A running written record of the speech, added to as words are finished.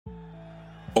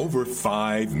Over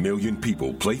 5 million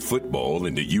people play football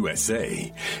in the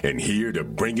USA, and here to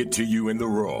bring it to you in the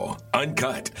raw,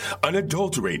 uncut,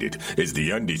 unadulterated is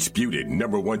the undisputed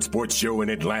 #1 sports show in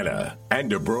Atlanta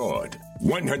and abroad.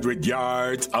 100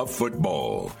 yards of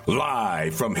football,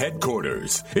 live from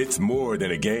headquarters. It's more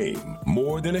than a game,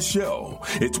 more than a show.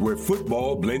 It's where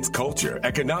football blends culture,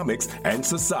 economics, and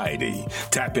society.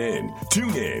 Tap in,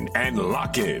 tune in, and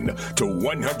lock in to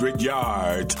 100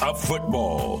 yards of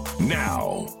football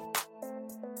now.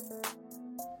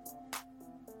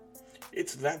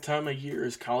 It's that time of year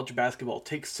as college basketball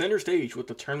takes center stage with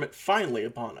the tournament finally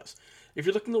upon us. If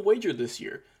you're looking to wager this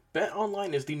year,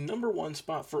 BetOnline is the #1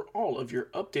 spot for all of your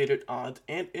updated odds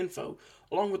and info,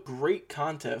 along with great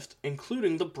contests,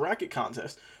 including the bracket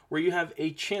contest, where you have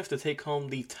a chance to take home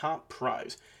the top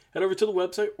prize. Head over to the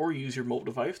website or use your mobile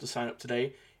device to sign up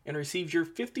today and receive your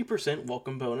 50%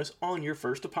 welcome bonus on your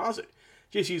first deposit.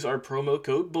 Just use our promo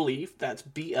code BELIEVE, that's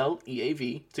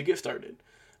BLEAV, to get started.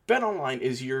 BetOnline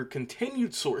is your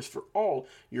continued source for all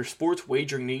your sports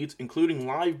wagering needs, including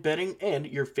live betting and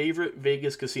your favorite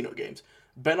Vegas casino games.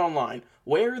 BetOnline,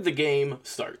 where the game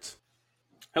starts.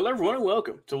 Hello everyone and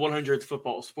welcome to 100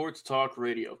 Football Sports Talk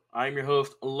Radio. I'm your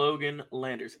host, Logan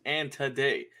Landers, and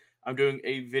today I'm doing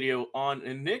a video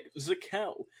on Nick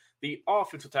Zakelj, the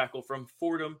offensive tackle from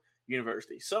Fordham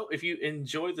University. So if you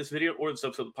enjoyed this video or this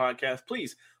episode of the podcast,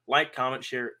 please like, comment,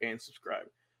 share, and subscribe.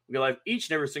 We go live each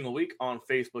and every single week on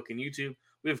Facebook and YouTube.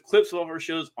 We have clips of all of our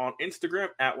shows on Instagram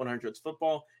at 100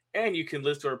 Football, and you can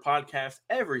listen to our podcast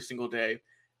every single day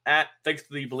at, thanks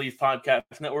to the Believe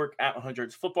Podcast Network, at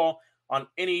 100 Football on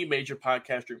any major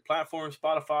podcast streaming platform,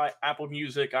 Spotify, Apple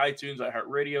Music, iTunes,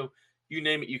 iHeartRadio, you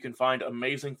name it, you can find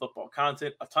amazing football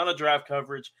content, a ton of draft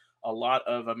coverage, a lot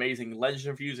of amazing legend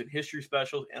reviews and history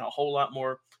specials, and a whole lot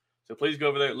more. So please go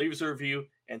over there, leave us a review,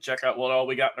 and check out what all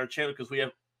we got in our channel, because we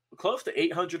have close to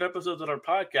 800 episodes on our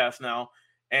podcast now,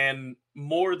 and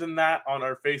more than that on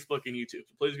our Facebook and YouTube.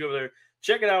 So please go over there,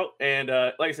 check it out, and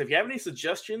like I said, if you have any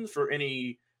suggestions for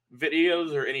any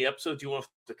videos or any episodes you want us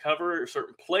to cover, or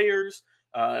certain players,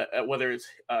 whether it's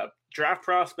draft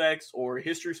prospects or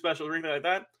history specials or anything like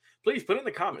that, please put it in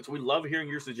the comments. We love hearing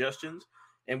your suggestions,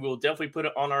 and we'll definitely put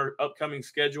it on our upcoming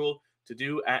schedule to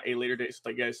do at a later date. So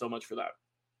thank you guys so much for that.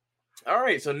 All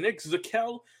right, so Nick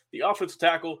Zakelj, the offensive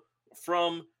tackle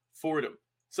from Fordham.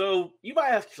 So you might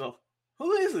ask yourself,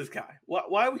 who is this guy?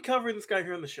 Why are we covering this guy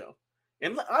here on the show?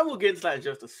 And I will get into that in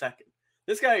just a second.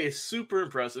 This guy is super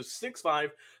impressive,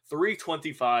 6'5",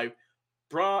 325,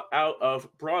 brought out of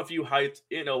Broadview Heights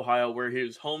in Ohio, where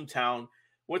his hometown,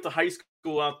 went to high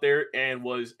school out there and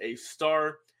was a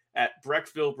star at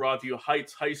Brecksville Broadview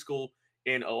Heights High School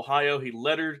in Ohio. He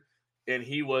lettered, and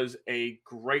he was a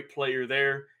great player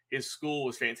there. His school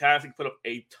was fantastic, put up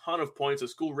a ton of points, a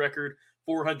school record,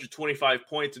 425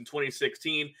 points in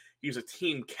 2016. He was a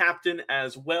team captain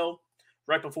as well.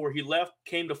 Right before he left,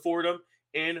 came to Fordham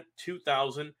in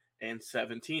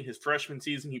 2017. His freshman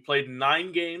season, he played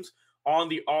 9 games on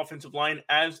the offensive line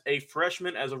as a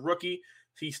freshman, as a rookie.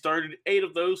 He started 8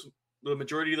 of those, the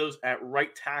majority of those at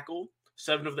right tackle,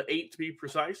 7 of the 8 to be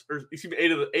precise, or excuse me,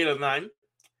 8 of the 9.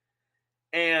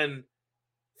 And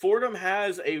Fordham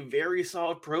has a very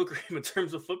solid program in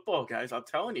terms of football, guys. I'm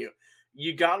telling you,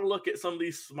 you got to look at some of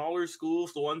these smaller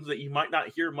schools, the ones that you might not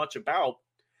hear much about,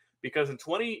 because in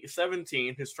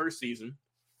 2017, his first season,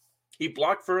 he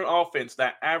blocked for an offense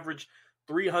that averaged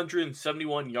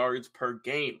 371 yards per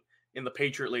game in the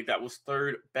Patriot League. That was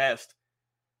 3rd best.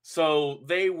 So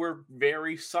they were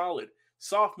very solid.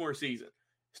 Sophomore season,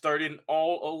 started in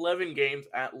all 11 games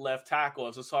at left tackle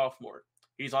as a sophomore.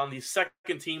 He's on the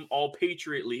 2nd team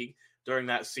All-Patriot League during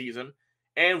that season.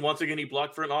 And once again, he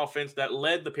blocked for an offense that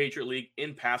led the Patriot League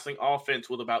in passing offense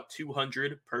with about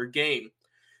 200 per game.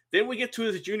 Then we get to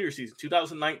his junior season,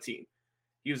 2019.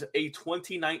 He was a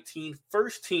 2019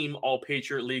 first team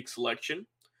All-Patriot League selection.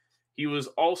 He was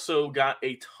also got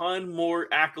a ton more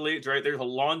accolades, right? There's a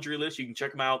laundry list. You can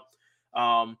check them out.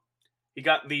 He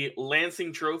got the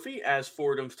Lansing Trophy as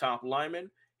Fordham's top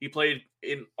lineman. He played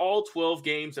in all 12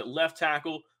 games at left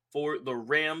tackle for the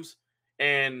Rams.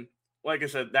 And like I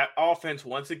said, that offense,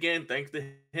 once again, thanks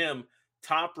to him,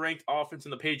 top-ranked offense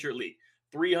in the Patriot League.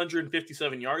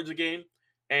 357 yards a game.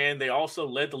 And they also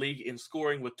led the league in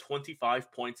scoring with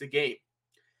 25 points a game.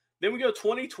 Then we go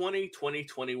 2020,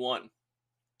 2021.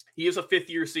 He is a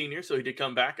 5th-year senior, so he did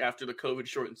come back after the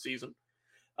COVID-shortened season.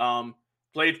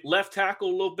 Played left tackle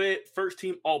a little bit, first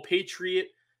team All-Patriot,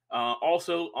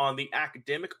 also on the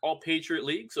academic All-Patriot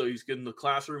League, so he's good in the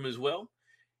classroom as well.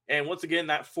 And once again,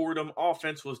 that Fordham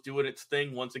offense was doing its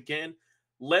thing once again.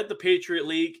 Led the Patriot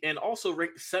League and also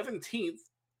ranked 17th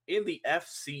in the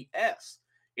FCS.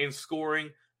 in scoring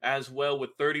as well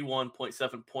with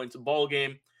 31.7 points a ball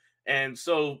game. And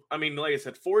so, I mean, like I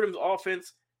said, Fordham's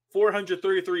offense,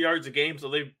 433 yards a game. So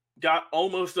they've got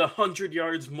almost 100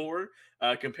 yards more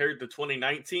compared to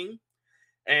 2019.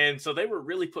 And so they were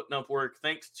really putting up work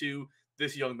thanks to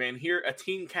this young man here, a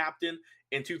team captain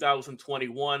in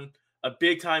 2021, a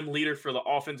big-time leader for the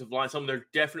offensive line, someone they're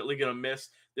definitely going to miss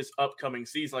this upcoming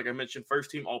season. Like I mentioned,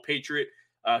 first team All-Patriot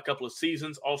a couple of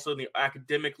seasons, also in the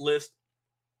academic list.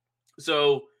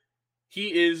 So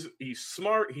he's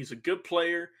smart, he's a good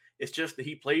player. It's just that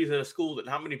he plays at a school that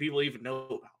not many people even know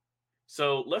about.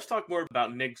 So let's talk more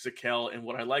about Nick Zakelj and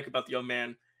what I like about the young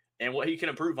man and what he can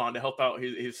improve on to help out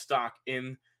his stock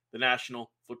in the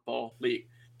National Football League.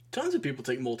 Tons of people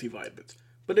take multivitamins,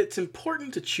 but it's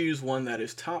important to choose one that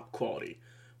is top quality.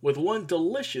 With one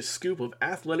delicious scoop of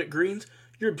Athletic Greens,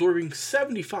 you're absorbing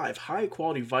 75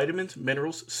 high-quality vitamins,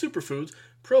 minerals, superfoods,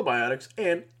 probiotics,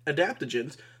 and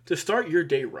adaptogens to start your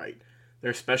day right.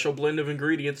 Their special blend of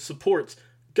ingredients supports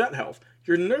gut health,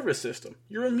 your nervous system,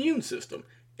 your immune system,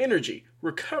 energy,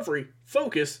 recovery,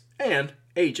 focus, and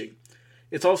aging.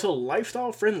 It's also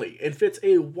lifestyle friendly and fits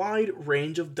a wide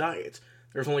range of diets.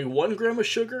 There's only 1 gram of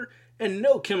sugar and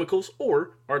no chemicals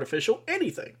or artificial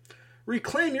anything.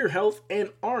 Reclaim your health and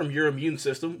arm your immune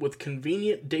system with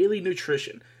convenient daily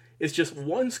nutrition. It's just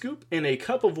 1 scoop in a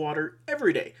cup of water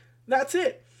every day. That's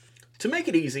it. To make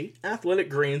it easy, Athletic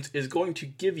Greens is going to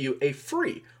give you a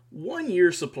free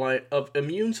 1-year supply of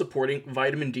immune-supporting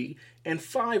vitamin D and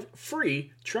 5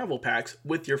 free travel packs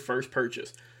with your first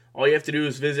purchase. All you have to do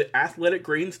is visit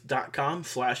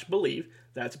athleticgreens.com/believe.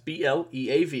 That's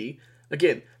BLEAV.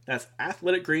 Again, that's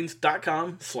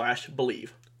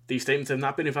athleticgreens.com/believe. These statements have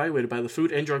not been evaluated by the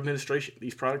Food and Drug Administration.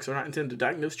 These products are not intended to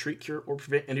diagnose, treat, cure, or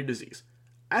prevent any disease.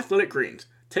 Athletic Greens.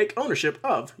 Take ownership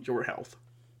of your health.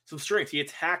 Some strength. He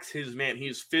attacks his man. He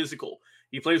is physical.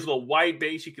 He plays with a wide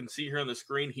base. You can see here on the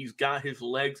screen. He's got his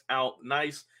legs out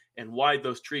nice and wide,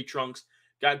 those tree trunks.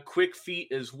 Got quick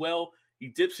feet as well. He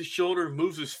dips his shoulder,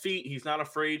 moves his feet. He's not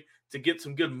afraid to get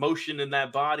some good motion in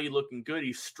that body, looking good.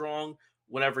 He's strong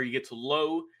whenever he gets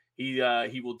low. He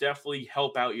will definitely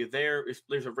help out you there.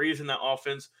 There's a reason that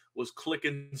offense was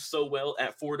clicking so well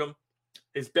at Fordham.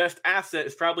 His best asset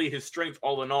is probably his strength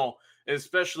all in all,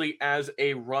 especially as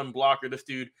a run blocker. This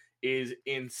dude is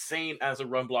insane as a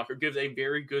run blocker. Gives a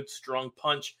very good, strong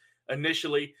punch.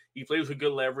 Initially, he plays with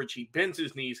good leverage. He bends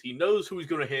his knees. He knows who he's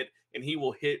going to hit, and he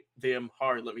will hit them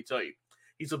hard, let me tell you.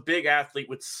 He's a big athlete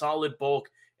with solid bulk,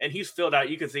 and he's filled out.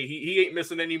 You can see he ain't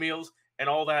missing any meals, and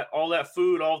all that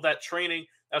food, all that training,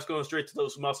 that's going straight to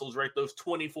those muscles, right? Those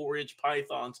 24-inch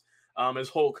pythons, as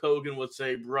Hulk Hogan would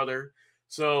say, brother.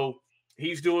 So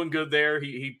he's doing good there.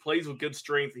 He plays with good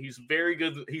strength. He's very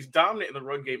good. He's dominant in the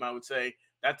run game, I would say.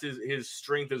 That's his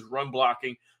strength is run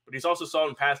blocking, but he's also solid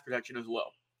in pass protection as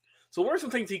well. So what are some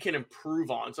things he can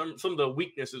improve on? Some of the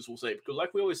weaknesses, we'll say, because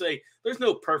like we always say, there's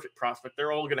no perfect prospect.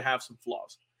 They're all going to have some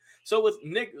flaws. So with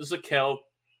Nick Zakelj,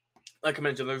 like I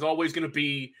mentioned, there's always going to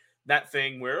be that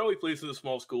thing where, he plays for the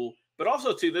small school. But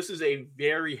also, too, this is a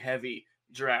very heavy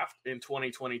draft in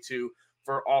 2022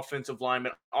 for offensive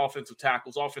linemen, offensive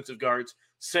tackles, offensive guards,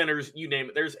 centers, you name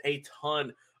it. There's a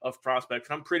ton of prospects.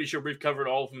 And I'm pretty sure we've covered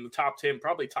all of them in the top 10,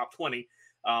 probably top 20.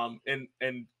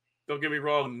 And don't get me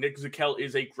wrong, Nick Zakelj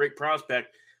is a great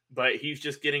prospect, but he's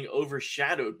just getting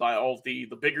overshadowed by all of the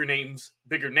bigger names,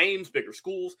 bigger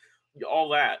schools, all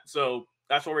that. So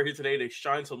that's why we're here today, to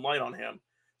shine some light on him.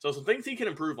 So some things he can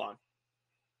improve on.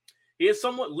 He has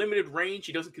somewhat limited range.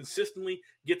 He doesn't consistently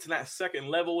get to that second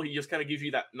level. He just kind of gives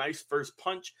you that nice first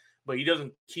punch, but he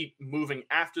doesn't keep moving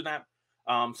after that.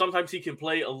 Sometimes he can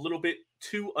play a little bit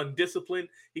too undisciplined.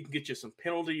 He can get you some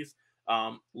penalties.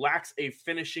 Lacks a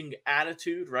finishing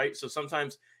attitude, right? So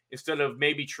sometimes instead of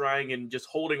maybe trying and just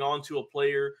holding on to a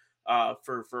player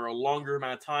for a longer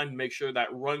amount of time to make sure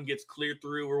that run gets cleared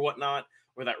through or whatnot,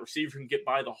 or that receiver can get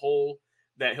by the hole,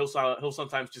 that he'll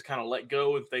sometimes just kind of let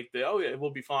go and think that, yeah, we'll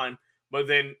be fine. But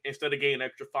then instead of gaining an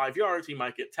extra 5 yards, he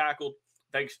might get tackled.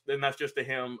 Then that's just to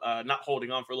him not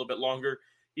holding on for a little bit longer.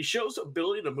 He shows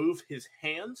ability to move his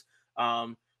hands,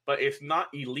 but it's not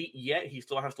elite yet. He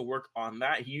still has to work on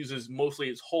that. He uses mostly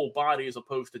his whole body as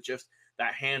opposed to just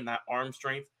that hand, that arm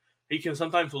strength. He can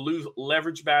sometimes lose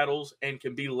leverage battles and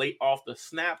can be late off the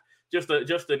snap. Just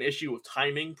an issue of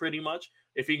timing, pretty much.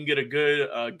 If he can get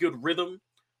a good rhythm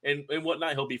and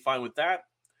whatnot, he'll be fine with that.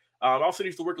 Also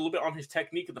needs to work a little bit on his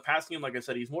technique in the passing game. Like I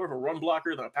said, he's more of a run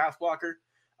blocker than a pass blocker.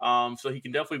 So he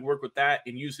can definitely work with that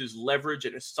and use his leverage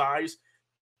and his size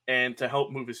and to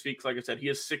help move his feet. Like I said, he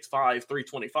is 6'5",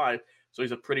 325, so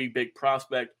he's a pretty big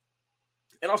prospect.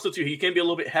 And also, too, he can be a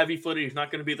little bit heavy-footed. He's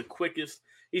not going to be the quickest.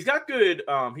 He's got good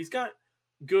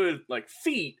like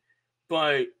feet,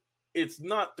 but it's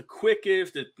not the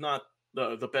quickest. It's not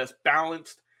the best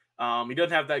balanced. He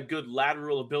doesn't have that good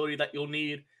lateral ability that you'll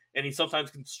need, and he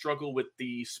sometimes can struggle with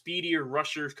the speedier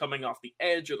rushers coming off the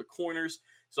edge or the corners.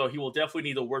 So he will definitely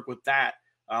need to work with that,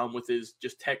 with his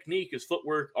just technique, his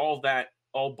footwork, all of that,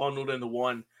 all bundled into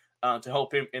one to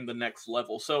help him in the next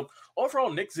level. So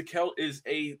overall, Nick Zakelj is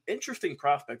a interesting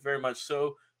prospect, very much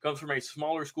so. Comes from a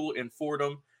smaller school in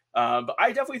Fordham. But I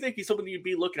definitely think he's someone you'd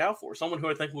be looking out for. Someone who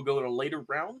I think will go in a later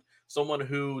round. Someone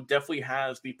who definitely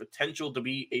has the potential to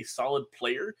be a solid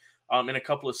player in a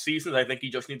couple of seasons. I think he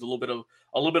just needs a little bit of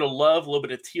love, a little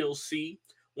bit of TLC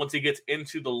once he gets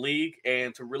into the league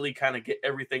and to really kind of get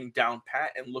everything down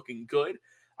pat and looking good.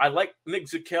 I like Nick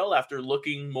Zakelj after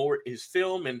looking more at his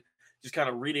film and just kind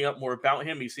of reading up more about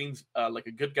him. He seems like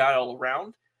a good guy all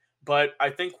around. But I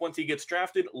think once he gets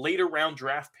drafted, later round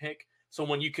draft pick,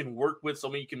 someone you can work with,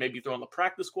 someone you can maybe throw on the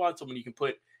practice squad, someone you can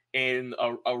put in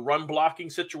a run blocking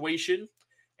situation.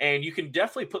 And you can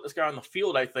definitely put this guy on the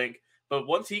field, I think. But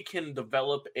once he can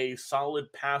develop a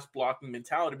solid pass blocking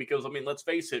mentality, because, I mean, let's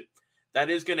face it, that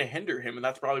is going to hinder him. And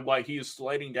that's probably why he is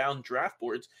sliding down draft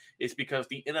boards, is because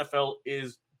the NFL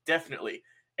is definitely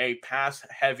a pass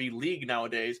heavy league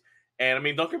nowadays. And, I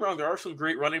mean, don't get me wrong, there are some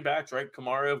great running backs, right?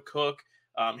 Kamara, Cook,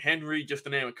 Henry, just to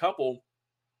name a couple.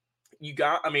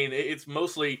 It's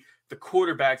mostly the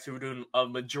quarterbacks who are doing a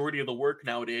majority of the work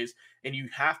nowadays, and you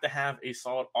have to have a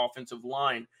solid offensive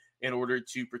line in order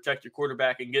to protect your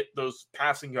quarterback and get those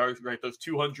passing yards, right? Those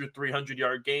 200,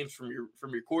 300-yard games from your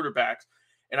quarterbacks.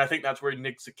 And I think that's where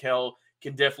Nick Zakelj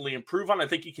can definitely improve on. I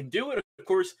think he can do it, of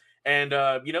course. And,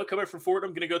 coming from Fordham,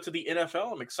 I'm going to go to the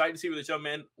NFL. I'm excited to see where this young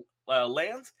man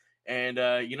lands. And,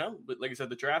 like I said,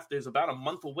 the draft is about a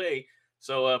month away.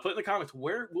 So put in the comments,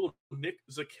 where will Nick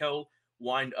Zakelj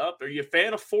wind up? Are you a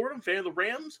fan of Fordham, fan of the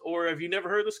Rams, or have you never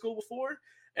heard of the school before?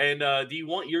 And do you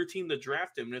want your team to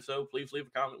draft him? And if so, please leave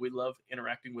a comment. We love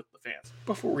interacting with the fans.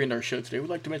 Before we end our show today, we'd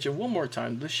like to mention one more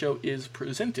time, this show is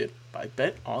presented by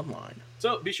Bet Online.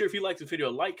 So be sure, if you like this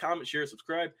video, like, comment, share,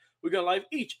 subscribe. We go live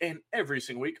each and every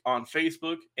single week on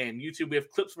Facebook and YouTube. We have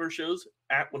clips of our shows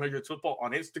at 100 Football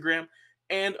on Instagram.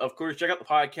 And, of course, check out the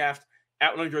podcast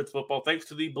at 100 Football, thanks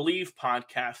to the Believe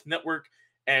Podcast Network.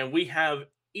 And we have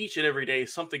each and every day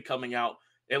something coming out,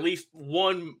 at least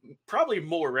one, probably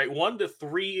more, right? 1 to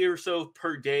 3 or so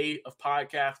per day of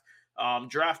podcast.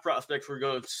 Draft prospects, we're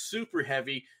going super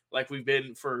heavy like we've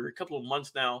been for a couple of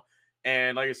months now.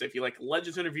 And like I said, if you like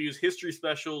Legends interviews, history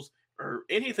specials, or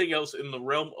anything else in the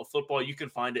realm of football, you can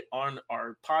find it on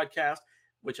our podcast,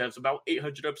 which has about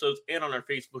 800 episodes, and on our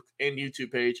Facebook and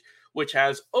YouTube page, which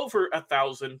has over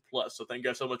 1,000 plus. So thank you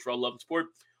guys so much for all love and support.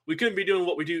 We couldn't be doing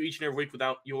what we do each and every week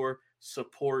without your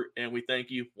support, and we thank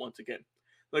you once again.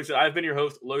 Like I said, I've been your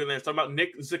host, Logan Lance, talking about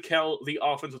Nick Zakelj, the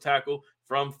offensive tackle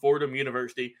from Fordham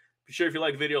University. Be sure, if you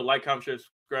like the video, like, comment, share,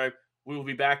 subscribe. We will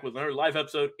be back with another live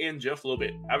episode in just a little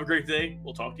bit. Have a great day.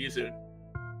 We'll talk to you soon.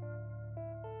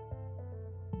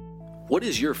 What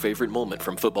is your favorite moment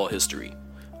from football history?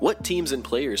 What teams and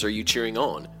players are you cheering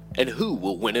on? And who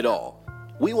will win it all?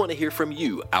 We want to hear from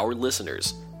you, our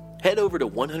listeners. Head over to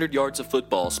 100 Yards of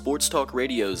Football Sports Talk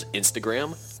Radio's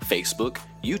Instagram, Facebook,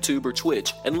 YouTube, or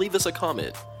Twitch and leave us a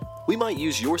comment. We might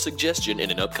use your suggestion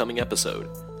in an upcoming episode.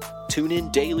 Tune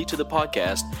in daily to the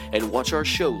podcast and watch our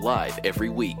show live every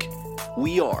week.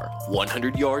 We are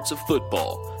 100 Yards of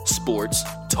Football Sports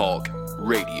Talk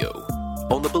Radio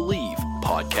on the Believe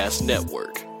Podcast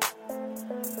Network.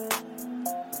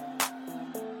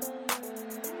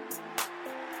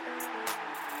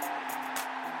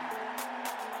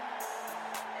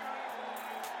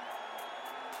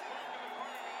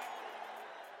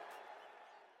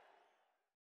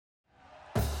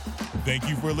 Thank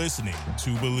you for listening to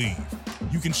Believe.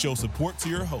 You can show support to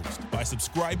your host by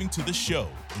subscribing to the show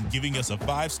and giving us a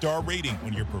 5-star rating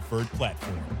on your preferred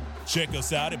platform. Check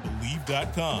us out at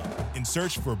Believe.com and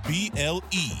search for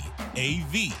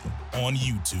BLEAV on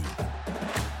YouTube.